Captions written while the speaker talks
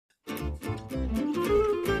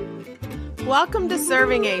welcome to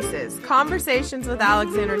Serving Aces, Conversations with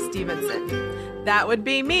Alexandra Stevenson. That would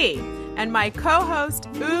be me, and my co-host,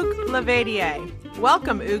 Hugues Levadier.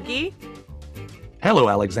 Welcome, Ougi. Hello,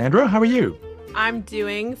 Alexandra. How are you? I'm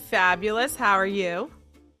doing fabulous. How are you?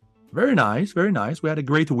 Very nice, very nice. We had a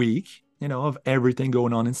great week, of everything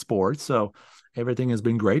going on in sports, so everything has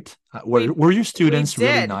been great. Were your students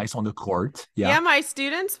really nice on the court? Yeah, my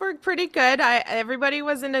students were pretty good. Everybody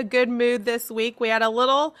was in a good mood this week. We had a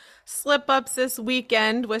little slip-ups this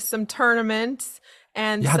weekend with some tournaments.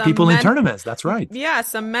 And some people in tournaments, that's right. Yeah,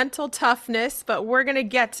 some mental toughness, but we're going to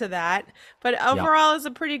get to that. But overall, it was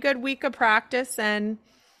a pretty good week of practice, and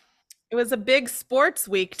it was a big sports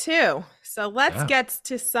week, too. So let's get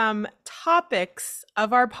to some topics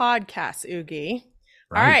of our podcast, Ougi.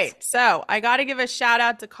 All right, so I got to give a shout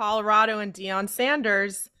out to Colorado and Deion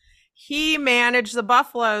Sanders. He managed the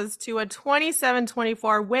Buffaloes to a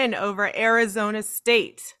 27-24 win over Arizona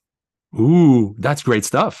State. Ooh, that's great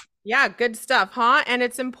stuff. Yeah, good stuff, huh? And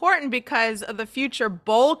it's important because of the future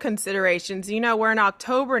bowl considerations. We're in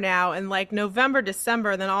October now, and like November,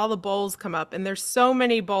 December, then all the bowls come up, and there's so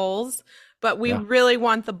many bowls, but we really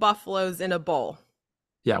want the Buffaloes in a bowl.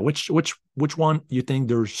 Yeah, which one you think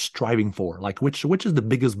they're striving for? Like which is the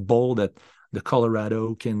biggest bowl that the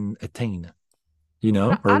Colorado can attain? I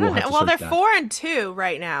don't know. Well, they're 4-2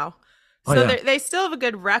 right now, so they still have a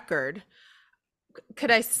good record.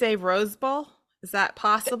 Could I say Rose Bowl? Is that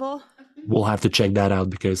possible? We'll have to check that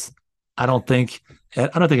out because I don't think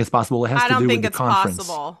it's possible. It has to do with the conference.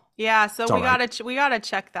 Possible. Yeah, so we gotta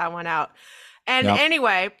check that one out. And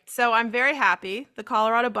anyway, so I'm very happy. The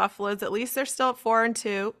Colorado Buffaloes, at least they're still at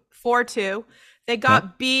 4-2. They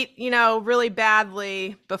got beat, really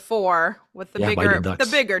badly before with the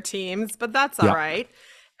bigger teams, but that's all right.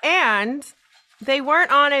 And they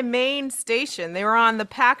weren't on a main station. They were on the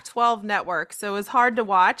Pac-12 network, so it was hard to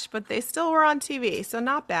watch, but they still were on TV, so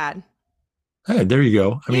not bad. Hey, there you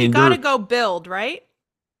go. I mean, you got to go build, right?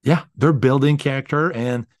 Yeah, they're building character,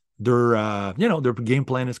 and their game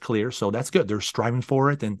plan is clear, so that's good. They're striving for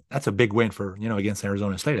it, and that's a big win for against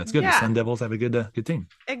Arizona State. That's good. Yeah. The Sun Devils have a good team.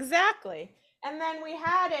 Exactly. And then we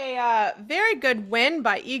had a very good win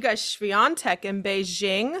by Iga Swiatek in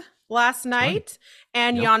Beijing last night,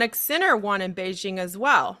 and Jannik Sinner won in Beijing as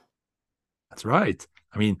well. That's right.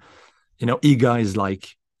 I mean, Iga is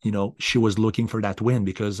like, she was looking for that win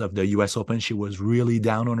because of the U.S. Open. She was really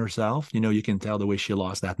down on herself. You can tell the way she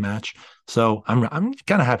lost that match. So I'm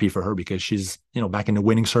kind of happy for her because she's, back in the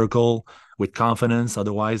winning circle with confidence.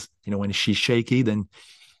 Otherwise, when she's shaky, then,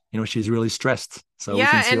 she's really stressed. So we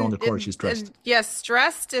can see her on the court, she's stressed. Yes,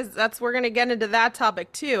 stressed we're going to get into that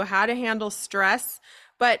topic too, how to handle stress.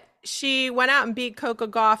 But she went out and beat Coco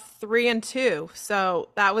Gauff 3-2. So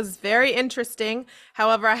that was very interesting.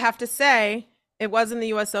 However, I have to say, it was in the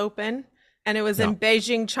U.S. Open, and it was in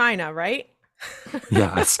Beijing, China, right?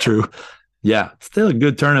 Yeah, that's true. Yeah, still a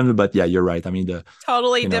good tournament, but yeah, you're right. I mean,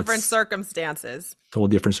 totally different circumstances. Totally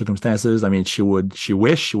different circumstances. I mean, she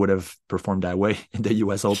wish she would have performed that way in the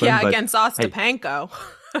U.S. Open. Yeah, against Ostapenko.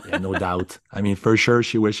 Yeah, no doubt. I mean, for sure,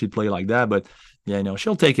 she wished she'd play like that, but yeah,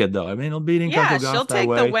 she'll take it though. I mean, beating Coco Gauff she'll take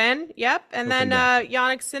the win. Yep, and then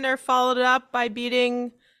Jannik Sinner followed it up by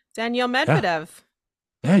beating Daniil Medvedev.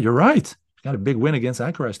 Yeah, you're right. Got a big win against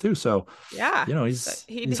Alcaraz too. So yeah,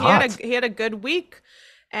 he's hot. He had a good week,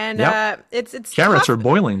 and it's carrots tough. Are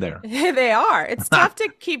boiling there. They are. It's tough to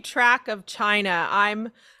keep track of China.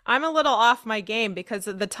 I'm a little off my game because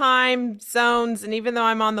of the time zones, and even though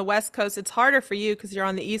I'm on the West Coast, it's harder for you because you're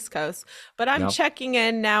on the East Coast. But I'm checking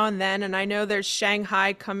in now and then, and I know there's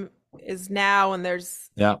Shanghai is now, and there's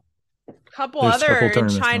a couple other in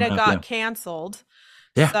China got canceled.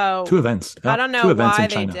 Yeah, so 2 events. I don't know why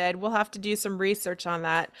they did. We'll have to do some research on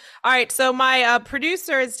that. All right, so my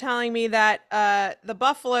producer is telling me that the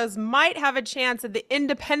Buffaloes might have a chance at the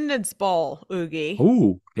Independence Bowl, Ougi.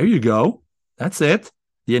 Oh, there you go. That's it.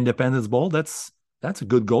 The Independence Bowl. That's a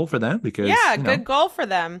good goal for them because good goal for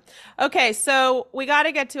them. Okay, so we got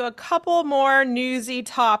to get to a couple more newsy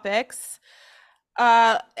topics.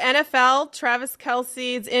 NFL, Travis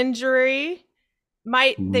Kelce's injury.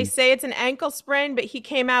 They say it's an ankle sprain, but he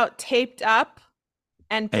came out taped up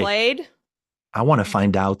and played. I want to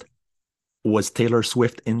find out, was Taylor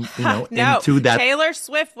Swift into that? Taylor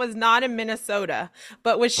Swift was not in Minnesota,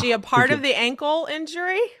 but was she a part of the ankle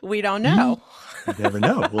injury? We don't know. You never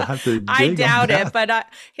know. We'll have to dig I doubt it, but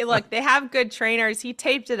hey, look, they have good trainers. He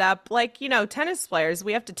taped it up like, tennis players.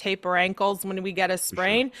 We have to tape our ankles when we get a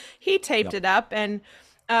sprain. Sure. He taped it up, and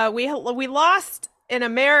we lost. In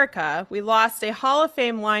America, we lost a Hall of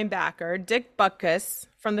Fame linebacker, Dick Butkus,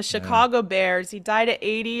 from the Chicago Bears. He died at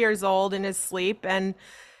 80 years old in his sleep, and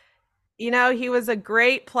he was a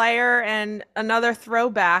great player and another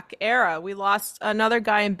throwback era. We lost another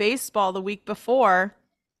guy in baseball the week before.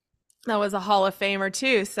 That was a Hall of Famer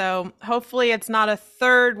too. So hopefully it's not a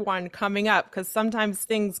third one coming up because sometimes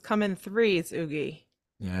things come in threes, Ougi.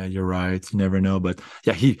 Yeah, you're right. You never know. But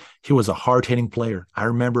yeah, he was a hard-hitting player. I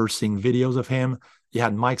remember seeing videos of him. You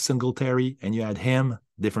had Mike Singletary and you had him,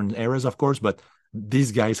 different eras, of course, but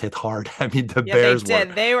these guys hit hard. I mean, the Bears they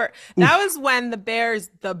did. They were that was when the Bears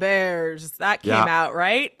that came out,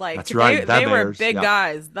 right? Like that's right. They were big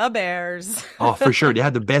guys, the Bears. Oh, for sure. They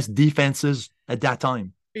had the best defenses at that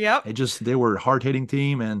time. Yep. They were a hard-hitting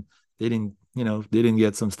team and they didn't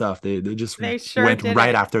get some stuff. They sure went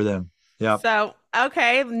right after them. Yeah. So,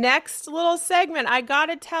 okay, next little segment. I got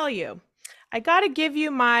to tell you, I got to give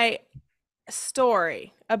you my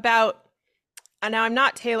story about, now I'm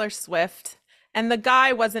not Taylor Swift and the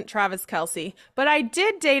guy wasn't Travis Kelce, but I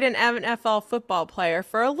did date an NFL football player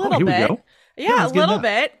for a little bit. Go. Yeah, a little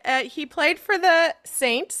bit. He played for the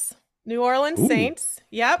Saints, New Orleans Saints.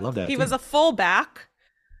 Yep. Love that. He was a fullback.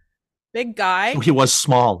 Big guy. He was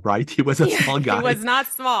small, right? He was a small guy. He was not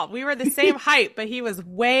small. We were the same height, but he was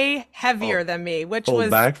way heavier than me, which was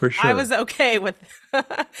back for sure. I was okay with.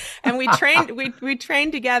 And we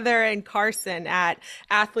trained together in Carson at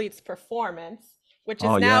Athletes Performance, which is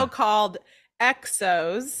now called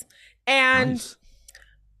Exos. And nice.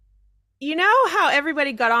 You know how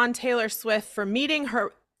everybody got on Taylor Swift for meeting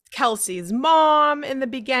Kelce's mom in the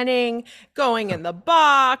beginning, going in the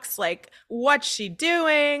box, like, what's she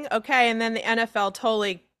doing? Okay. And then the NFL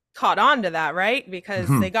totally caught on to that, right? Because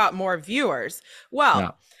they got more viewers.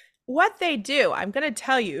 Well, what they do, I'm going to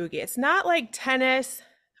tell you, Ougi, it's not like tennis.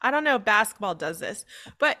 I don't know if basketball does this,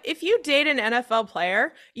 but if you date an NFL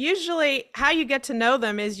player, usually how you get to know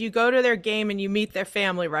them is you go to their game and you meet their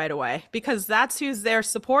family right away because that's who's there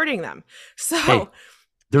supporting them. So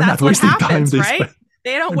they're that's not wasting what happens, time, right?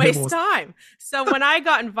 They don't waste time. So when I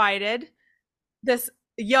got invited, this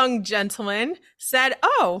young gentleman said,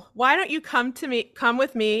 "Oh, why don't you come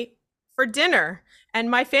with me for dinner? And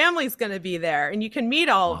my family's going to be there and you can meet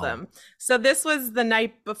all of them." So this was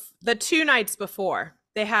the 2 nights before.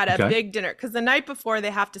 They had a big dinner because the night before they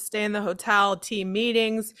have to stay in the hotel, team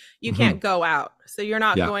meetings. You can't go out. So you're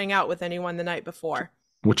not going out with anyone the night before.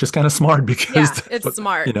 Which is kind of smart because it's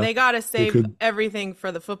smart. They got to save everything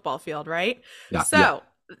for the football field, right? Yeah, so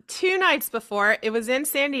 2 nights before, it was in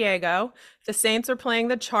San Diego. The Saints were playing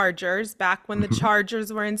the Chargers back when the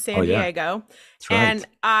Chargers were in San Diego. That's right.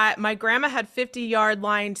 And my grandma had 50-yard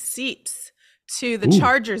line seats to the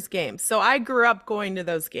Chargers games. So I grew up going to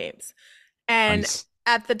those games. And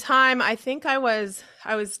at the time, I think I was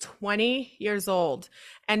 20 years old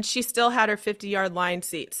and she still had her 50-yard line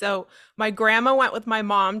seat. So my grandma went with my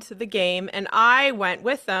mom to the game and I went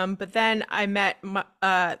with them. But then I met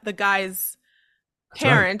the guy's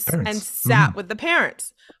parents and sat with the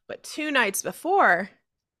parents. But 2 nights before,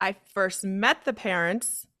 I first met the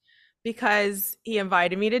parents because he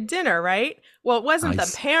invited me to dinner, right? Well, it wasn't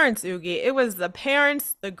the parents, Ougi. It was the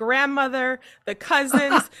parents, the grandmother, the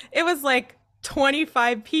cousins. It was like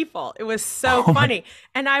 25 people. It was so funny.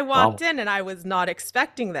 And I walked in and I was not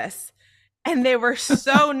expecting this. And they were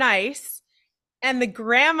so nice. And the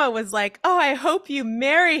grandma was like, "Oh, I hope you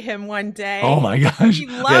marry him one day. Oh my gosh. We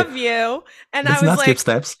love you." And I was like,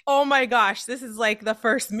 steps. "Oh my gosh, this is like the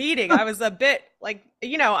first meeting." I was a bit like,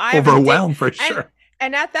 I overwhelmed for sure.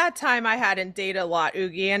 And at that time I hadn't dated a lot,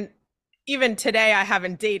 Ougi. And even today I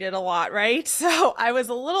haven't dated a lot, right? So I was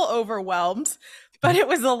a little overwhelmed. But it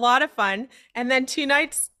was a lot of fun. And then 2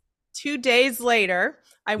 days later,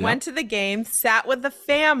 I went to the game, sat with the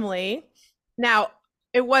family. Now,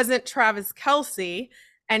 it wasn't Travis Kelce,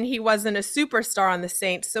 and he wasn't a superstar on the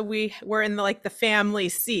Saints. So we were in the family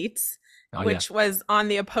seats, which was on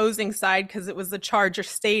the opposing side because it was the Charger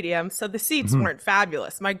Stadium. So the seats weren't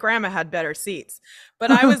fabulous. My grandma had better seats.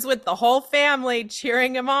 But I was with the whole family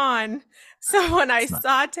cheering him on. So when I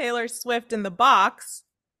saw Taylor Swift in the box,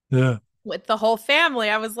 with the whole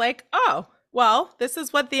family, I was like, "Oh, well, this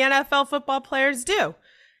is what the NFL football players do.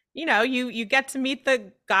 You get to meet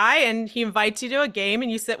the guy and he invites you to a game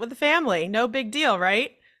and you sit with the family. No big deal,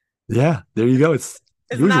 right?" Yeah, there you go.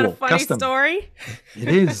 Isn't that a funny story? It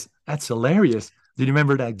is. That's hilarious. Did you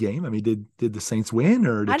remember that game? I mean, did the Saints win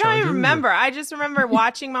or the I don't even remember. I just remember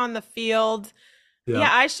watching them on the field. Yeah,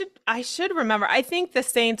 I should remember. I think the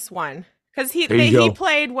Saints won. Because he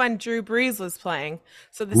played when Drew Brees was playing.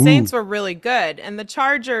 So the Saints were really good. And the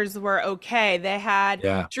Chargers were okay. They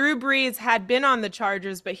had Drew Brees had been on the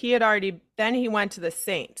Chargers, but he went to the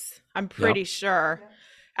Saints. I'm pretty sure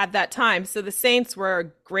at that time. So the Saints were a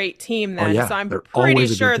great team then. So I'm pretty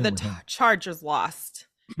sure the Chargers lost.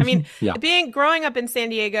 I mean, Yeah, growing up in San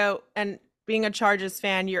Diego and being a Chargers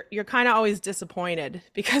fan, you're kind of always disappointed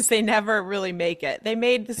because they never really make it. They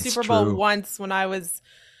made the it's Super Bowl true. once when I think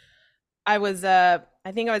I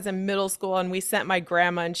was in middle school and we sent my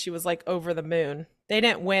grandma and she was like over the moon. They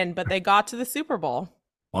didn't win, but they got to the Super Bowl.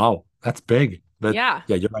 Wow, that's big. But Yeah.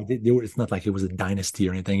 yeah, you're right. It's not like it was a dynasty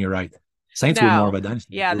or anything. You're right. Saints were more of No. a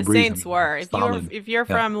dynasty. Yeah, Drew the Brees, I Saints mean, like were. solid. If you're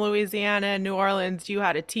Yeah. from Louisiana and New Orleans, you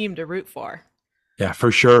had a team to root for. Yeah,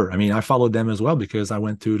 for sure. I mean, I followed them as well because I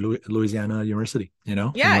went to Louisiana University, in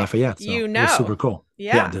Yeah, Lafayette. So you it was know. super cool.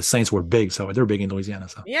 Yeah, Yeah. the Saints were big. So they're big in Louisiana.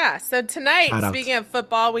 So Yeah. So tonight, shout out. speaking of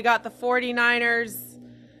football, we got the 49ers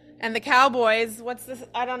and the Cowboys. What's this?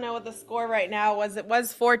 I don't know what the score right now was. It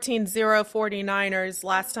was 14-0 49ers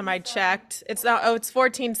last time I checked. It's not, oh, it's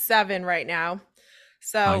 14-7 right now.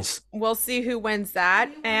 So Nice. we'll see who wins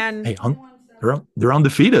that. And Hey, they're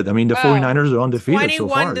undefeated. I mean, the oh, 49ers are undefeated so 21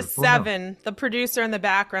 far. to They're 4-0. 7. The producer in the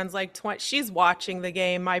background's like 20. She's watching the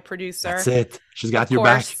game, my That's producer. it. She's got Of your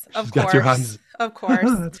back. course. She's Of got your course. eyes. Of course.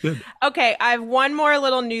 That's good. Okay, I have one more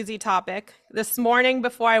little newsy topic. This morning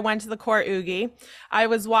before I went to the court, Ougi, I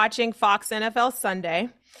was watching Fox NFL Sunday,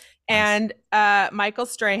 Nice. and Michael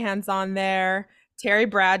Strahan's on there, Terry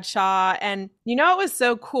Bradshaw, and you know what was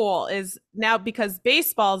so cool is now because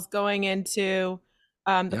baseball's going into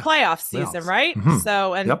the Yeah. playoff season, Playoffs. right? Hmm.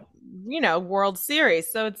 So, and Yep. World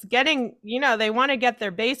Series. So it's getting, they want to get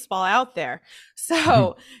their baseball out there.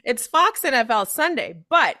 So it's Fox NFL Sunday,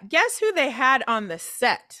 but guess who they had on the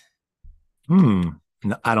set? No,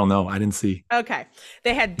 I don't know. I didn't see. Okay.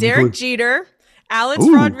 They had Any Derek clue? Jeter, Alex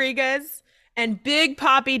Ooh. Rodriguez, and Big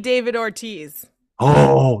Papi David Ortiz.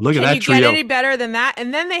 Oh, look at Can that you trio. get any better than that?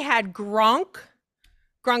 And then they had Gronkowski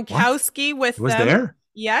with He was them. there?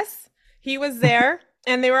 Yes, he was there.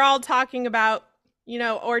 And they were all talking about,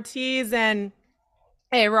 Ortiz and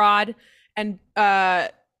A-Rod and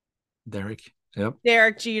Derek. Yep.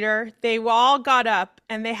 Derek Jeter. They all got up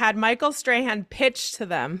and they had Michael Strahan pitch to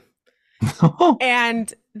them.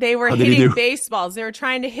 And they were How did he hitting do? baseballs. They were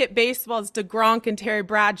trying to hit baseballs to Gronk and Terry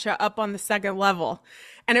Bradshaw up on the second level.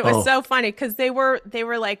 And it was so funny because they were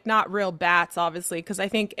like not real bats, obviously, because I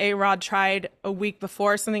think A-Rod tried a week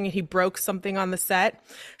before something and he broke something on the set.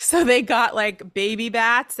 So they got like baby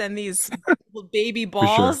bats and these baby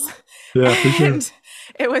balls. For sure. Yeah, for sure. And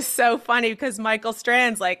it was so funny because Michael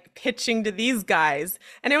Strahan's like pitching to these guys.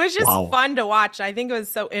 And it was just fun to watch. I think it was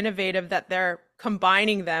so innovative that they're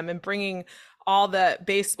combining them and bringing all the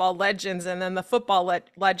baseball legends and then the football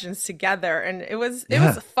legends together, and it was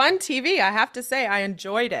fun TV. I have to say, I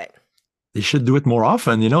enjoyed it. They should do it more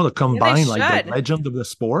often, to combine like the should. legend of the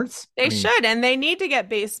sports. They should, and they need to get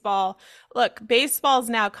baseball. Look, baseball's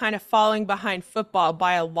now kind of falling behind football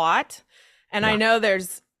by a lot, and I know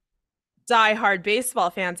there's diehard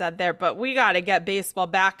baseball fans out there, but we got to get baseball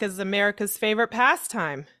back as America's favorite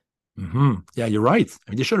pastime. Yeah, you're right.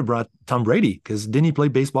 I mean, they should have brought Tom Brady because didn't he play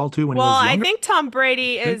baseball too when he was younger? I think Tom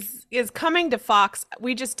Brady is coming to Fox.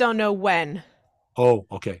 We just don't know when. Oh,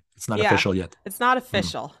 okay. It's not official yet. It's not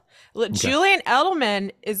official. Okay. Julian Edelman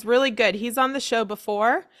is really good. He's on the show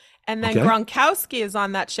before, and then Gronkowski is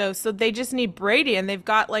on that show. So they just need Brady, and they've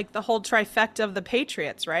got like the whole trifecta of the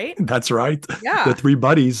Patriots, right? That's right. Yeah. The three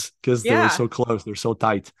buddies because they were so close. They're so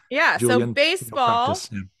tight. Yeah. Julian, so baseball,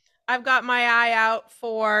 I've got my eye out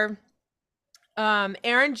for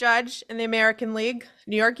Aaron Judge in the American League,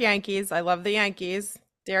 New York Yankees. I love the Yankees.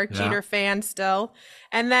 Derek Jeter fan still.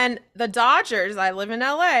 And then the Dodgers, I live in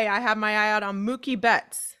LA. I have my eye out on Mookie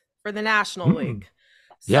Betts for the National League.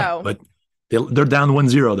 So, but they're down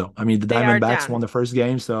 1-0 though. I mean, the Diamondbacks won the first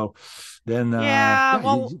game, so then we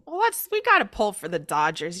got to pull for the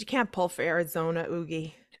Dodgers. You can't pull for Arizona,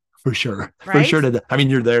 Ougi. For sure. Right? For sure. I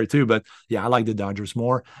mean, you're there too, but yeah, I like the Dodgers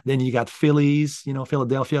more. Then you got Phillies,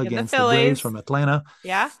 Philadelphia against the Braves from Atlanta.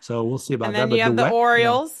 Yeah. So we'll see about and that. Then but you have the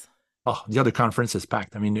Orioles. The other conference is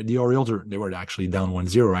packed. I mean, the Orioles they were actually down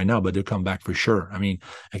 1-0 right now, but they'll come back for sure. I mean,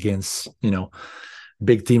 against,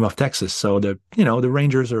 big team of Texas. So the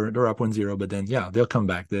Rangers they're up 1-0, but then they'll come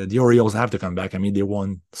back. The Orioles have to come back. I mean, they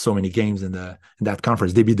won so many games in that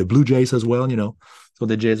conference. They beat the Blue Jays as well, So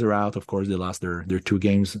the Jays are out. Of course, they lost their 2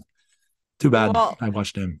 games. Too bad. Well, I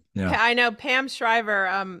watched them. Yeah. I know Pam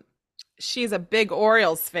Shriver, she's a big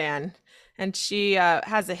Orioles fan, and she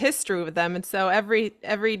has a history with them. And so every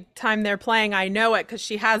time they're playing, I know it because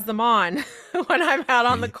she has them on when I'm out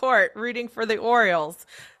on the court rooting for the Orioles.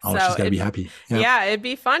 Oh, so she's got to be happy. Yeah, it'd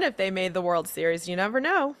be fun if they made the World Series. You never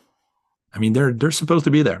know. I mean, they're supposed to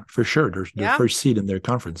be there for sure. They're first seed in their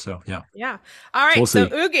conference. So, yeah. Yeah. All right. So,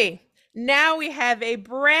 Ougi, now we have a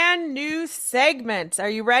brand new segment. Are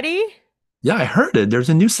you ready? Yeah, I heard it. There's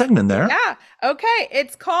a new segment there. Yeah. Okay,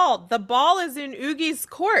 it's called The Ball is in Oogie's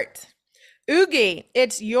Court. Ougi,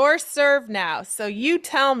 it's your serve now. So you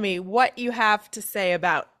tell me what you have to say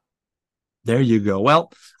about. There you go.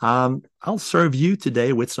 Well, I'll serve you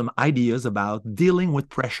today with some ideas about dealing with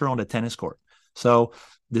pressure on the tennis court. So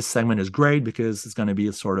this segment is great because it's going to be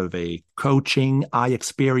a sort of a coaching eye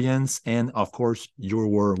experience. And of course, you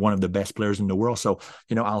were one of the best players in the world. So,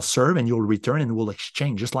 I'll serve and you'll return and we'll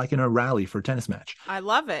exchange just like in a rally for a tennis match. I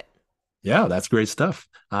love it. Yeah, that's great stuff.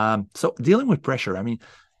 So dealing with pressure, I mean,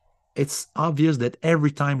 it's obvious that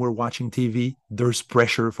every time we're watching TV, there's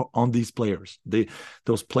pressure on these players.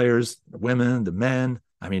 Those players, the women, the men.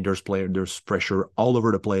 I mean, there's pressure all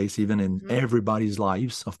over the place, even in everybody's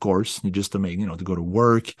lives. Of course, just to make to go to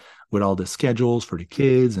work with all the schedules for the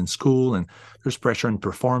kids and school, and there's pressure and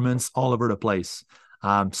performance all over the place.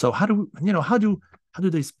 So how do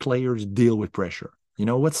these players deal with pressure?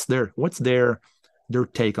 What's their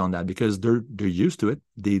take on that? Because they're used to it.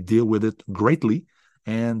 They deal with it greatly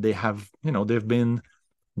and they've been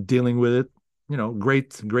dealing with it,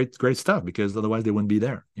 great stuff, because otherwise they wouldn't be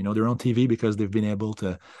there. They're on TV because they've been able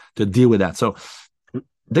to deal with that. So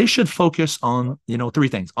they should focus on, three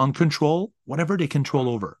things: on control, whatever they control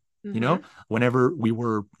over. Whenever we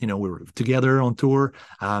were together on tour,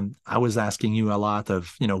 I was asking you a lot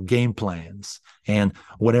of, game plans and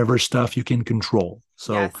whatever stuff you can control.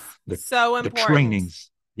 So yes, so important. The trainings.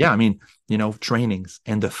 Yeah, I mean, trainings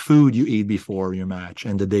and the food you eat before your match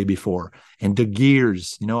and the day before and the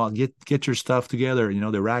gears, I'll get your stuff together,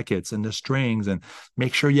 the rackets and the strings, and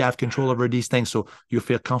make sure you have control over these things so you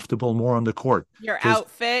feel comfortable more on the court. Your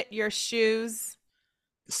outfit, your shoes.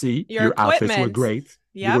 See, your outfits were great.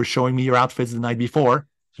 Yep. You were showing me your outfits the night before.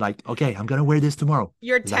 Like, okay, I'm going to wear this tomorrow.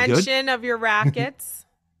 Your tension of your rackets.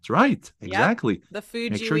 That's right. Exactly. Yep. The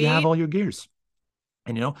food Make sure you have all your gears.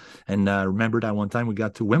 And remember that one time we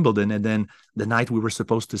got to Wimbledon, and then the night we were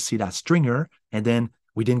supposed to see that stringer, and then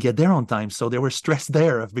we didn't get there on time. So they were stressed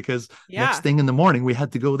there because next thing in the morning we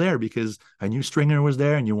had to go there because a new stringer was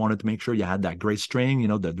there, and you wanted to make sure you had that great string,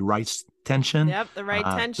 the right tension. Yep, the right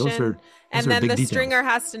tension. And then the stringer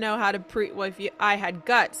has to know how to I had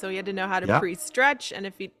gut, so he had to know how to pre-stretch. And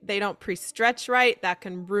if they don't pre-stretch right, that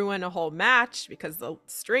can ruin a whole match because the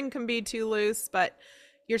string can be too loose. But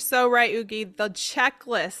you're so right, Ougi. The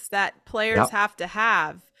checklist that players have to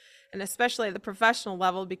have, and especially at the professional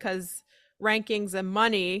level, because rankings and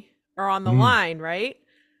money are on the line, right?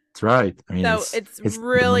 That's right. I mean, so it's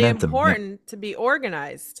really important to be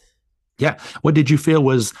organized. Yeah. What did you feel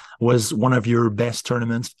was one of your best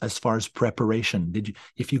tournaments as far as preparation?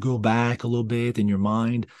 If you go back a little bit in your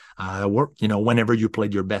mind, whenever you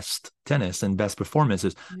played your best tennis and best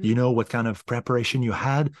performances, what kind of preparation you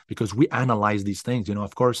had? Because we analyze these things,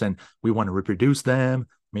 of course, and we want to reproduce them,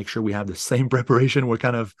 make sure we have the same preparation. We're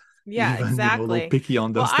kind of exactly a little picky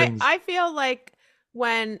on those things. I feel like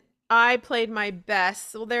when I played my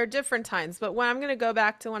best. Well, there are different times, but when I'm going to go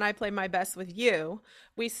back to when I played my best with you,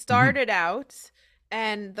 we started out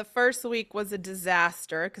and the first week was a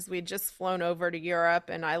disaster because we had just flown over to Europe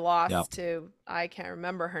and I lost to, I can't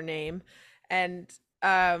remember her name. And,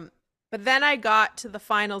 but then I got to the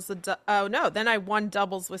finals. Then I won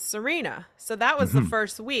doubles with Serena. So that was the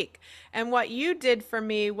first week. And what you did for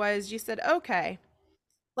me was you said, okay,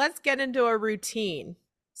 let's get into a routine.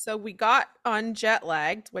 So we got unjet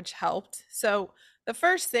lagged, which helped. So the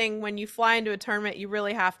first thing when you fly into a tournament, you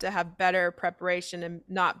really have to have better preparation and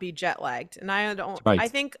not be jet lagged. And I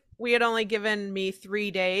think we had only given me 3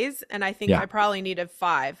 days, and I think I probably needed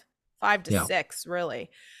 5 to 6 really.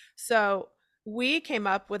 So we came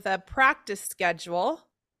up with a practice schedule,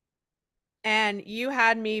 and you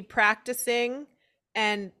had me practicing,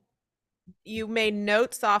 and you made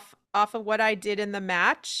notes off of what I did in the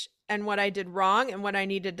match and what I did wrong and what I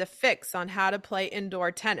needed to fix on how to play indoor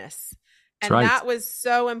tennis. And that was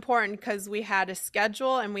so important because we had a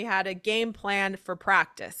schedule and we had a game plan for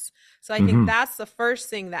practice. So I think that's the first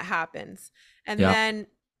thing that happens. And then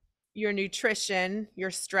your nutrition, your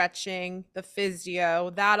stretching, the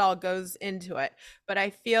physio, that all goes into it. But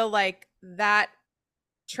I feel like that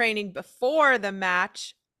training before the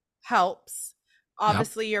match helps.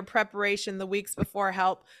 Obviously, your preparation the weeks before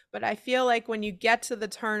help. But I feel like when you get to the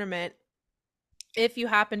tournament, if you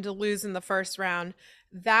happen to lose in the first round,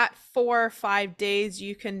 that 4 or 5 days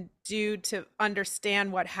you can do to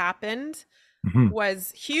understand what happened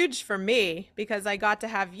was huge for me because I got to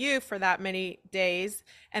have you for that many days.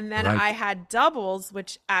 And then I had doubles,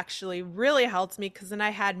 which actually really helped me because then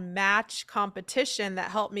I had match competition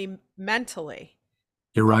that helped me mentally.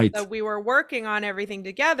 You're right. So we were working on everything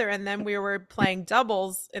together, and then we were playing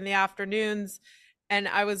doubles in the afternoons, and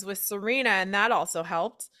I was with Serena, and that also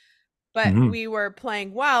helped. but Hmm. we were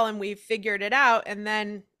playing well and we figured it out. And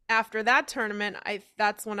then after that tournament,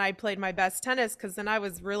 that's when I played my best tennis, because then I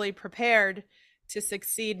was really prepared to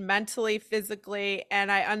succeed mentally, physically,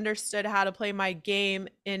 and I understood how to play my game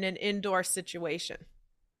in an indoor situation.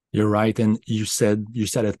 You're right. And you said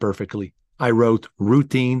it perfectly. I wrote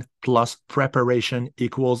routine plus preparation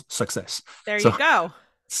equals success. There you So go.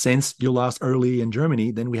 since you lost early in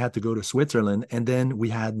Germany, then we had to go to Switzerland, and then we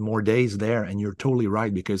had more days there. And you're totally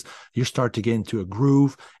right, because you start to get into a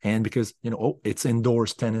groove, and because it's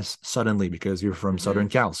indoors tennis suddenly, because you're from Hmm. Southern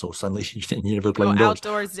Cal, so suddenly you never You play go indoors.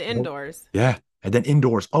 outdoors to Oh, indoors. yeah, and then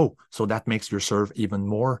indoors. Oh, so that makes your serve even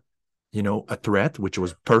more, a threat, which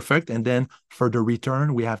was perfect. And then for the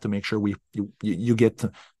return, we have to make sure you get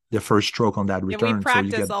the first stroke on that Yeah, we return, so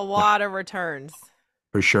you practice get, a yeah, lot of returns.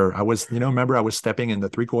 for sure. I was, remember I was stepping in the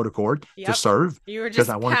 3/4 court to Yep. serve You were because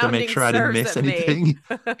I just wanted to make pounding sure I didn't serves miss at me. anything.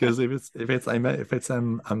 Because if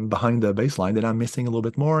I'm behind the baseline, then I'm missing a little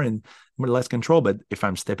bit more and less control. But if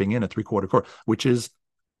I'm stepping in a 3/4 court, which is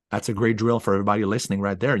that's a great drill for everybody listening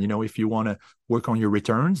right there. If you want to work on your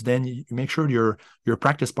returns, then you make sure your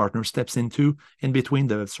practice partner steps in between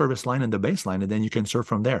the service line and the baseline, and then you can serve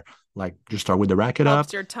from there. Like, just start with the racket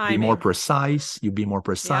Helps up, your be more timing. precise. You be more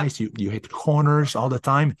Yep. precise. You hit corners all the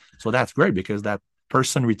time. So that's great, because that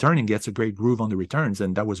person returning gets a great groove on the returns,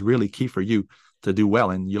 and that was really key for you to do well.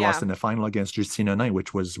 And you lost Yeah. in the final against Justina Knight,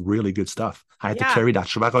 which was really good stuff. I had to Yeah. carry that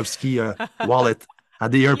Swarovski wallet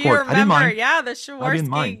at the You airport. I didn't remember, mind. yeah, the I didn't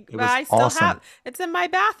mind. Swarovski. It was I still awesome. have. It's in my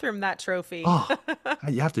bathroom, that trophy. Oh,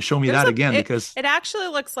 you have to show me It was that a again, it because it actually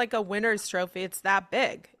looks like a winner's trophy. It's that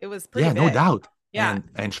big. It was pretty yeah, no big. doubt. Yeah.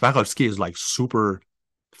 And Swarovski is like super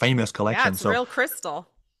famous Yeah, collection. it's So real crystal.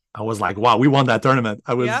 I was like, wow, we won that tournament.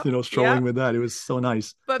 I was, Yep. strolling Yep. with that. It was so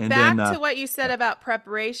nice. But And then back to what you said yeah. about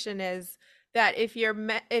preparation is that if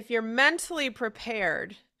you're mentally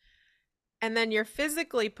prepared and then you're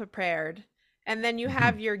physically prepared and then you Mhm.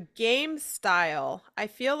 have your game style, I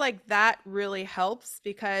feel like that really helps,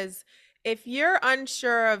 because if you're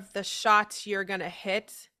unsure of the shots you're going to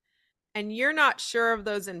hit and you're not sure of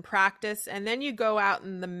those in practice and then you go out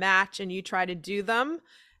in the match and you try to do them,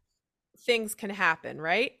 things can happen,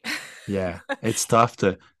 right? Yeah, it's tough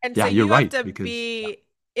to, And so yeah, you're you have right, to because yeah, be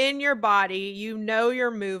in your body, you know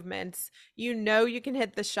your movements, you know you can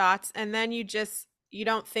hit the shots, and then you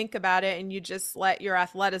don't think about it and you just let your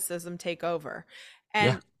athleticism take over.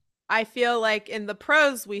 yeah, And I feel like in the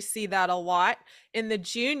pros we see that a lot. In the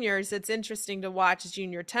juniors, it's interesting to watch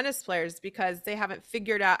junior tennis players because they haven't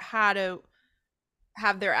figured out how to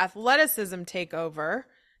have their athleticism take over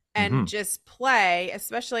and hmm, just play,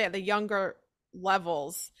 especially at the younger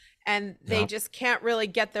levels. And they yeah, just can't really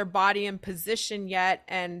get their body in position yet.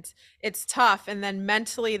 And it's tough. And then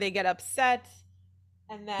mentally they get upset.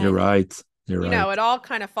 And you're then, right. You're it right. all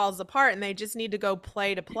kind of falls apart and they just need to go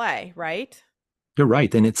play to play, right? You're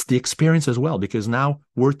right. And it's the experience as well, because now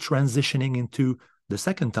we're transitioning into the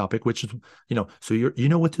second topic, which is, so you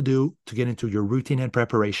know what to do to get into your routine and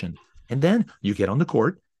preparation. And then you get on the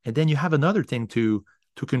court, and then you have another thing to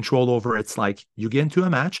control over. It's like you get into a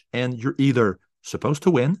match and you're either supposed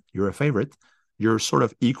to win, you're a favorite, you're sort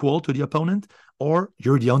of equal to the opponent, or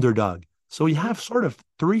you're the underdog. So you Mm-hmm. have sort of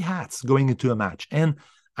three hats going into a match. And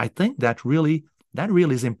I think that really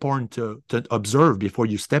is important to observe before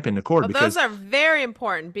you step in the court, Oh, those because are very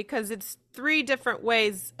important because it's three different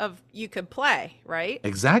ways of you could play, right?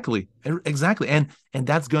 exactly, and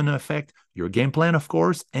that's going to affect your game plan, of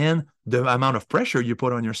course, and the amount of pressure you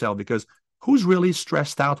put on yourself, because who's really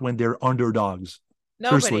stressed out when they're underdogs?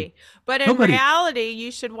 Seriously, Nobody. But in nobody. reality,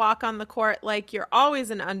 you should walk on the court like you're always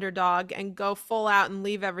an underdog and go full out and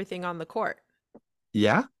leave everything on the court,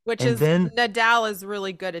 Yeah, which and is then Nadal is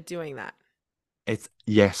really good at doing that. it's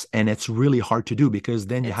yes, and it's really hard to do, because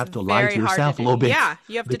then you It's have to lie to very hard to yourself a do. little bit, Yeah,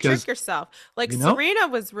 you have to trick because yourself. Like you know, Serena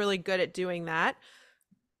was really good at doing that,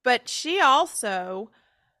 but she also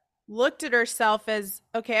looked at herself as,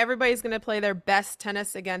 okay, everybody's going to play their best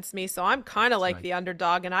tennis against me, so I'm kind of that's like right. the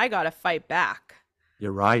underdog and I got to fight back.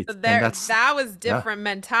 You're right, So and there, that's that was yeah. different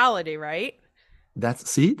mentality, right?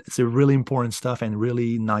 It's a really important stuff and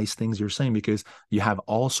really nice things you're saying, because you have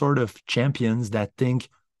all sort of champions that think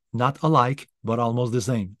not alike but almost the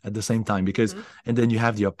same at the same time, because Mm-hmm. and then you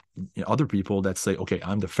have the other people that say, okay,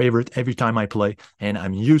 I'm the favorite every time I play, and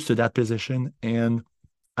I'm used to that position, and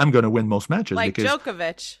I'm going to win most matches, Like because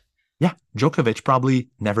Djokovic. yeah, Djokovic probably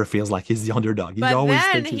never feels like he's the underdog. He But always then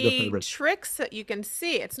thinks he's the he favorite. tricks it. You can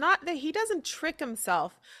see it's not that he doesn't trick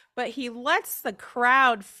himself, but he lets the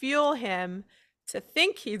crowd fuel him to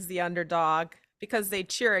think he's the underdog because they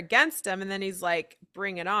cheer against him. And then he's like,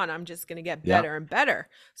 bring it on. I'm just going to get Yeah, better and better.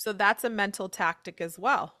 So that's a mental tactic as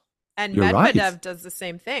well. And You're right. Medvedev does the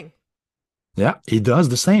same thing. Yeah, he does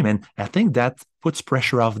the same. And I think that puts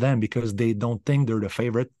pressure off them because they don't think they're the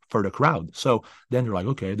favorite for the crowd. So then they're like,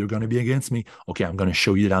 okay, they're going to be against me. Okay, I'm going to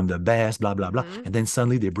show you that I'm the best, blah, blah, blah. Mm-hmm. And then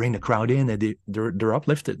suddenly they bring the crowd in and they're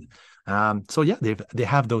uplifted. So yeah, they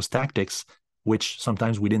have those tactics, which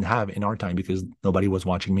sometimes we didn't have in our time because nobody was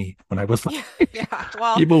watching me when I was Yeah, yeah.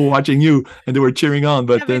 Well, people were watching you and they were cheering on. yeah,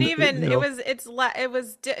 But but then, even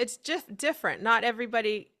it's just different. Not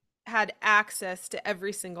everybody had access to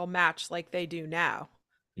every single match like they do now.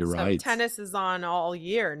 you're So right. tennis is on all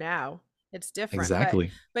year now. It's different.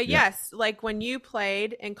 Exactly. But Yeah. yes, like when you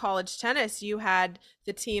played in college tennis, you had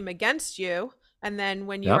the team against you. And then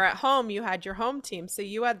when you were Yep. at home, you had your home team. So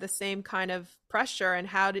you had the same kind of pressure and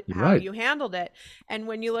You're how right. you handled it. And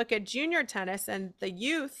when you look at junior tennis and the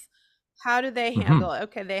youth, how do they Mm-hmm. handle it?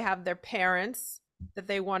 Okay, they have their parents that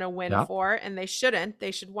they want to win Yeah, for, and they shouldn't.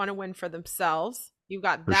 They should want to win for themselves.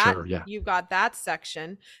 for sure. Yeah. You've got that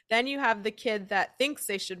section. Then you have the kid that thinks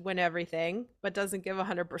they should win everything but doesn't give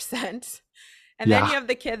 100%. And then you Yeah. have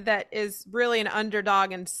the kid that is really an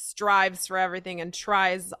underdog and strives for everything and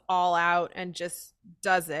tries all out and just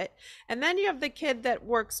does it. And then you have the kid that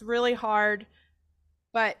works really hard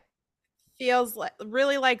but feels like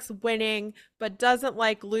really likes winning but doesn't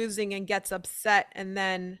like losing and gets upset, and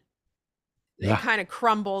then it Yeah. kind of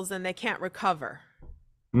crumbles and they can't recover.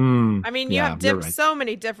 Mm, I mean, you yeah, have you're right. so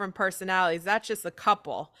many different personalities. That's just a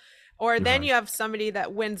couple. Or You're then you right. have somebody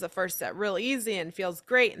that wins the first set real easy and feels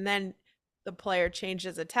great, and then the player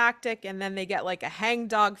changes a tactic and then they get like a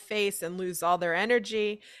hangdog face and lose all their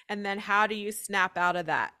energy. And then how do you snap out of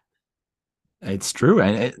that? It's true.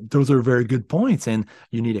 And those are very good points. And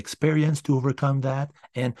you need experience to overcome that.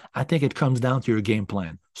 And I think it comes down to your game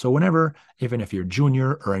plan. So, whenever, even if you're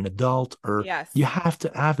junior or an adult, or you Yes. have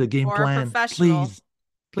to have the game Or a plan, professional.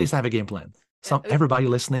 please have a game plan. Everybody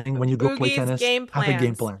listening, when you go play Oogie's tennis, game have a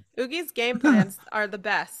game plans. plan. Oogie's game plans are the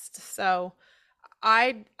best. So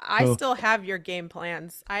I So still have your game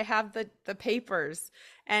plans. I have the papers,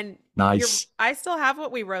 and nice. I still have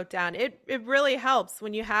what we wrote down. It really helps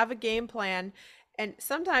when you have a game plan, and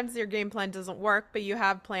sometimes your game plan doesn't work, but you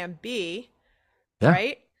have plan B, Yeah,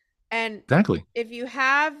 right? And exactly. if you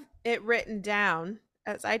have it written down,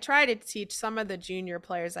 as I try to teach some of the junior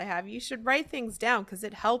players I have, you should write things down because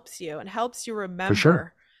it helps you and helps you For sure.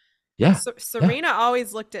 remember. Yeah. So, Yeah. Serena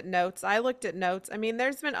always looked at notes. I looked at notes. I mean,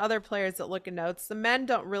 there's been other players that look at notes. The men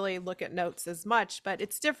don't really look at notes as much, but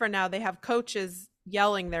it's different now. They have coaches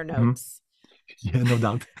yelling their Mhm. notes. Yeah, no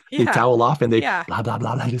doubt. They Yeah. towel off and they Yeah. blah, blah,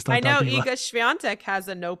 blah, blah. They I start know talking about. Iga Swiatek has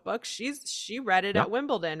a notebook. She read it Yeah, at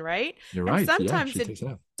Wimbledon, right? you're And right. Yeah, sometimes she it takes it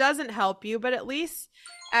out. doesn't help you, but at least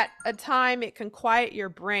at a time it can quiet your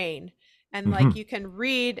brain, and like Hmm. you can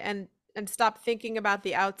read and stop thinking about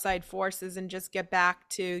the outside forces and just get back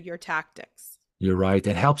to your tactics. You're right.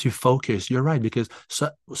 It helps you focus. You're right because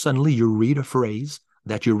suddenly you read a phrase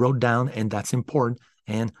that you wrote down and that's important.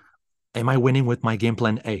 And am I winning with my game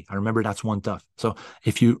plan A? I remember that's one tough. So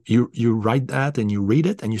if you write that and you read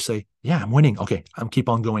it and you say, yeah, I'm winning. Okay, I'm keep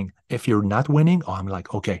on going. If you're not winning, oh, I'm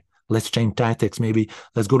like, okay, let's change tactics. Maybe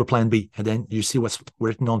let's go to plan B. And then you see what's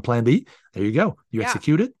written on plan B. There you go. You Yeah.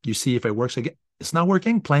 execute it. You see if it works again. It's not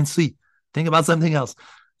working. Plan C. Think about something else.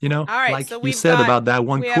 All right, Like so you we've said got about that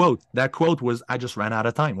one we have quote. That quote was, I just ran out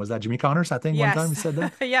of time. Was that Jimmy Connors? I think one time he yes. said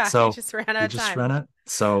that. Yeah, he So just ran he out of just time. ran out.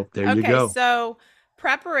 So there you Okay, go. so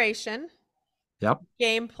preparation, Yep.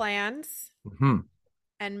 game plans, Hmm.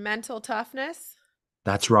 and mental toughness.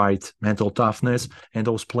 That's right. Mental toughness. And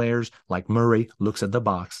those players like Murray looks at the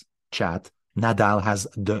box, chat. Nadal has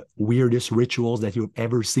the weirdest rituals that you've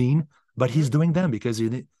ever seen, but he's Mhm. doing them because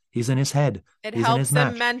he's in his head. It He's in his helps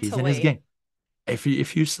him match. He's in his mentally. game. If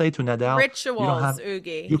you say to Nadal, you don't Rituals, have,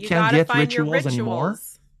 Ougi. you You can't got to get find your rituals anymore.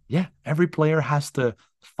 rituals. Yeah, every player has to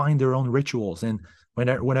find their own rituals. And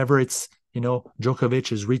whenever it's,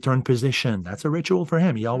 Djokovic's return position, that's a ritual for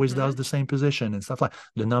him. He always does Mhm. the same position and stuff like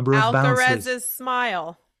the number of bounces. Alcaraz's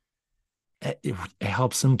smile. It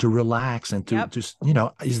helps him to relax and Yep.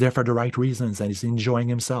 he's there for the right reasons and he's enjoying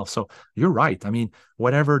himself. So you're right. I mean,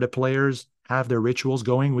 whatever the players have their rituals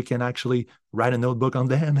going, we can actually write a notebook on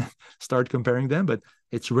them and start comparing them. But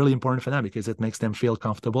it's really important for them because it makes them feel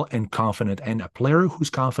comfortable and confident. And a player who's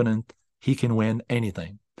confident, he can win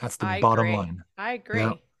anything. That's the I bottom agree. line. I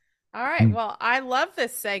Yeah. agree. All right. Well, I love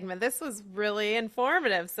this segment. This was really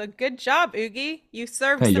informative. So good job, Ougi. You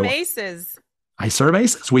served Hey, some you aces. I serve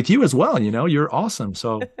aces with you as well. You're awesome.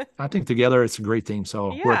 So I think together it's a great team.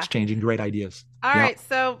 So we're Yeah. exchanging great ideas. All Yeah. right.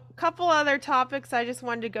 So a couple other topics I just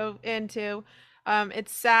wanted to go into.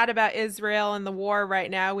 It's sad about Israel and the war right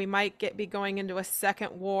now. We might be going into a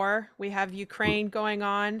second war. We have Ukraine going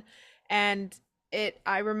on, And it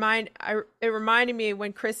reminded me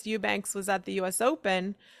when Chris Eubanks was at the US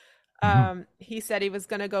Open. Mhm. He said he was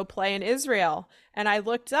going to go play in Israel. And I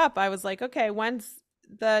looked up, I was like, okay, when's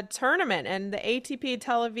the tournament? And the ATP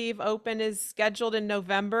Tel Aviv Open is scheduled in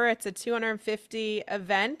November. It's a 250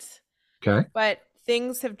 event, Okay. but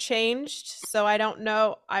things have changed. So I don't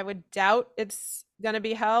know. I would doubt it's going to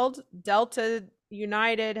be held. Delta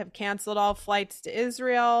United have canceled all flights to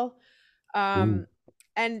Israel. Ooh. Um,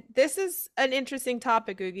 and this is an interesting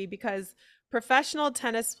topic, Ougi, because professional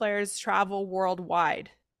tennis players travel worldwide.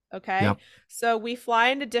 Okay. Yep. So we fly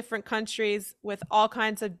into different countries with all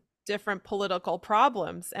kinds of different political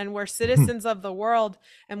problems, and we're Mhm. citizens of the world,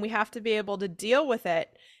 and we have to be able to deal with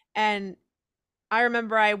it. And I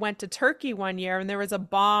remember I went to Turkey one year, and there was a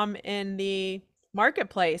bomb in the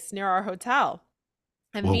marketplace near our hotel.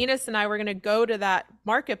 And Whoa. Venus and I were going to go to that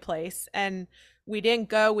marketplace, and we didn't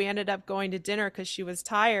go. We ended up going to dinner because she was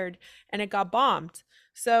tired, and it got bombed.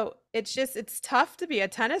 So it's tough to be a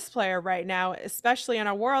tennis player right now, especially in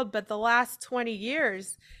our world. But the last 20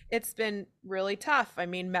 years, it's been really tough. I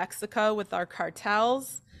mean, Mexico with our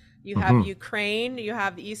cartels, you have Mhm. Ukraine, you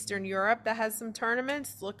have Eastern Europe that has some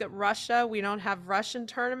tournaments. Look at Russia. We don't have Russian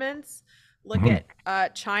tournaments. Look Mhm.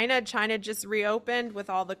 at China. China just reopened with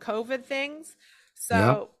all the COVID things. Yeah.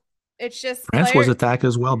 So it's just France was player. attacked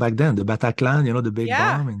as well back then. The Bataclan, the big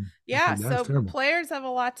Yeah. bomb and stuff Yeah. like that. It's So terrible. players have a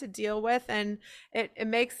lot to deal with. And it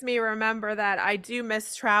makes me remember that I do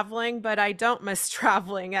miss traveling, but I don't miss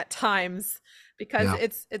traveling at times because Yeah.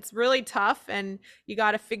 it's really tough, and you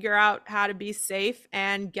got to figure out how to be safe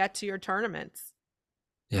and get to your tournaments.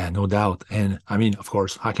 Yeah, no doubt. And I mean, of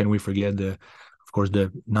course, how can we forget the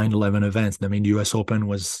 9/11 events? I mean, the US Open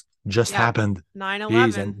was just Yep. happened.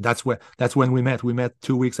 Jeez, and 9/11. that's when we met. We met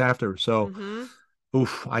 2 weeks after. So, Mm-hmm.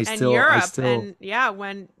 oof, I And still I Europe, still and yeah,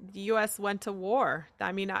 when the US went to war.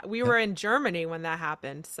 I mean, we yeah, were in Germany when that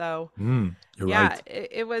happened. So you're yeah, right.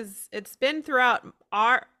 it's been throughout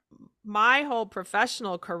our my whole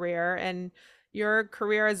professional career, and your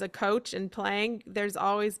career as a coach and playing. There's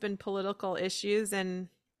always been political issues, and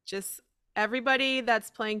just everybody that's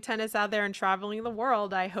playing tennis out there and traveling the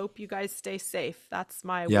world, I hope you guys stay safe. That's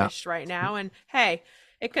my Yeah. wish right now. And hey,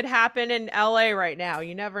 it could happen in LA right now.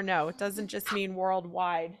 You never know. It doesn't just mean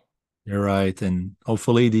worldwide. You're right, and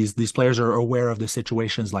hopefully these players are aware of the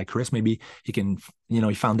situations. Like Chris, maybe he can,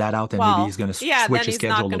 he found that out, and maybe he's Well, going to yeah, switch then his he's schedule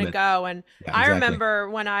not a going little to bit. go. And Yeah, I exactly. remember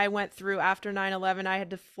when I went through after 9/11, I had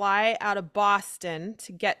to fly out of Boston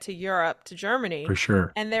to get to Europe, to For Germany.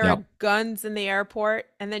 sure. And there Yep. were guns in the airport.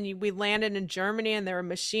 And then we landed in Germany, and there were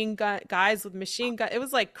machine gun guys with machine gun. It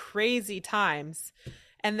was like crazy times.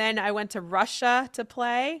 And then I went to Russia to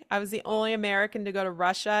play. I was the only American to go to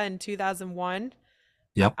Russia in 2001.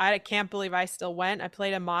 Yep. I can't believe I still went. I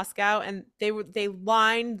played in Moscow, and they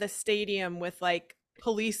lined the stadium with like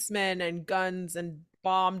policemen and guns and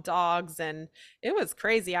bomb dogs, and it was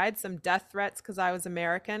crazy. I had some death threats because I was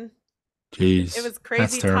American. It Jeez, was that's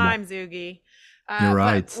crazy terrible. times, Ougi. You're But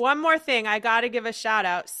right. one more thing, I got to give a shout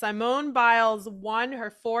out. Simone Biles won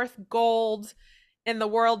her fourth gold in the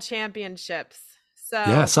World Championships.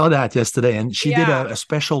 Yeah, I So saw that yesterday, and she did a, yeah, a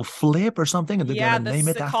special flip or something, and they're yeah, gonna name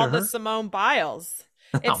this it after called the her. Simone Biles.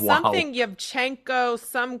 It's Wow. something Yevchenko,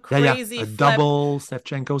 some Yeah, yeah, crazy a flip. double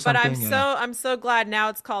Shevchenko But I'm something. Yeah, so I'm so glad now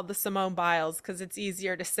it's called the Simone Biles because it's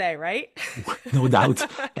easier to say, right? no doubt,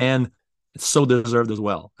 and it's so deserved as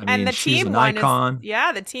well. I And mean, the she's team an won as icon.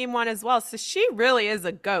 yeah, the team won as well. So she really is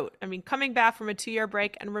a goat. I mean, coming back from a 2-year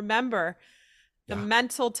break, and remember the Yeah.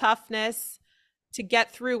 mental toughness to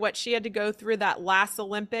get through what she had to go through that last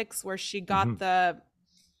Olympics where Hmm.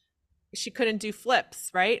 she couldn't do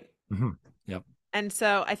flips, right? Hmm. Yep. And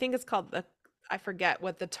so I think it's called I forget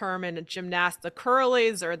what the term in gymnastics, the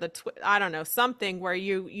curlies or I don't know, something where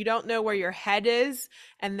you don't know where your head is,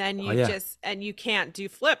 and then Oh yeah. you can't do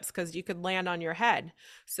flips because you could land on your head.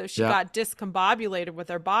 So she Yeah. got discombobulated with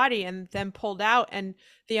her body and then pulled out, and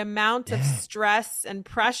the amount of Yeah. stress and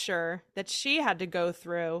pressure that she had to go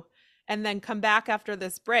through and then come back after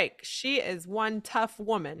this break. She is one tough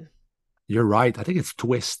woman. You're right. I think it's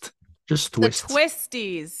twist. Just The twist.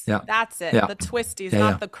 twisties. Yeah. That's it. Yeah. The twisties, Yeah.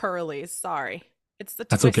 not Yeah. the curlies. Sorry. It's the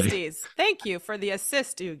That's okay. twisties. Thank you for the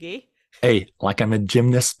assist, Ougi. Hey, like I'm a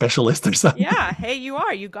gymnast specialist or something. Yeah. Hey, you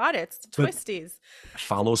are. You got it. It's the But twisties. I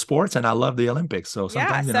follow sports and I love the Olympics. So Yeah.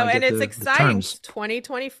 sometimes, So, I and get it's the exciting. terms.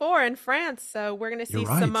 2024 in France. So we're going to You're see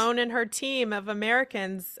right. Simone and her team of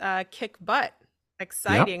Americans kick butt. Yep.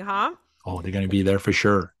 Exciting, huh? Oh, they're going to be there for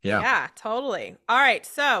sure. Yeah. Yeah, totally. All right.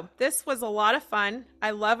 So this was a lot of fun.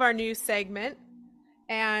 I love our new segment.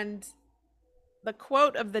 And the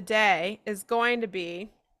quote of the day is going to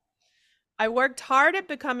be I worked hard at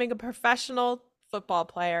becoming a professional football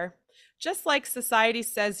player, just like society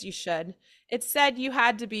says you should. It said you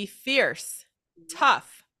had to be fierce,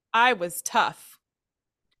 tough. I was tough.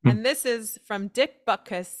 And this is from Dick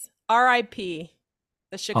Butkus, R.I.P.,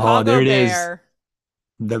 the Chicago Bear.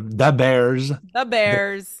 The Bears. The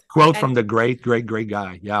Bears. The quote from the great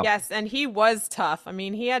guy. Yeah. Yes, and he was tough. I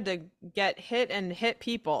mean, he had to get hit and hit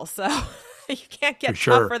people. So you can't get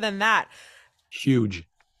tougher than that. Huge.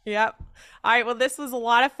 Yep. All right. Well, this was a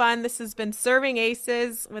lot of fun. This has been Serving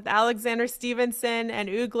Aces with Alexandra Stevenson and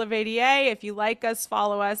Hugues Lavadier. If you like us,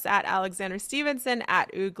 follow us at Alexandra Stevenson,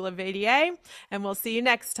 at Hugues Lavadier, and we'll see you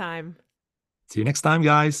next time. See you next time,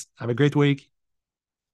 guys. Have a great week.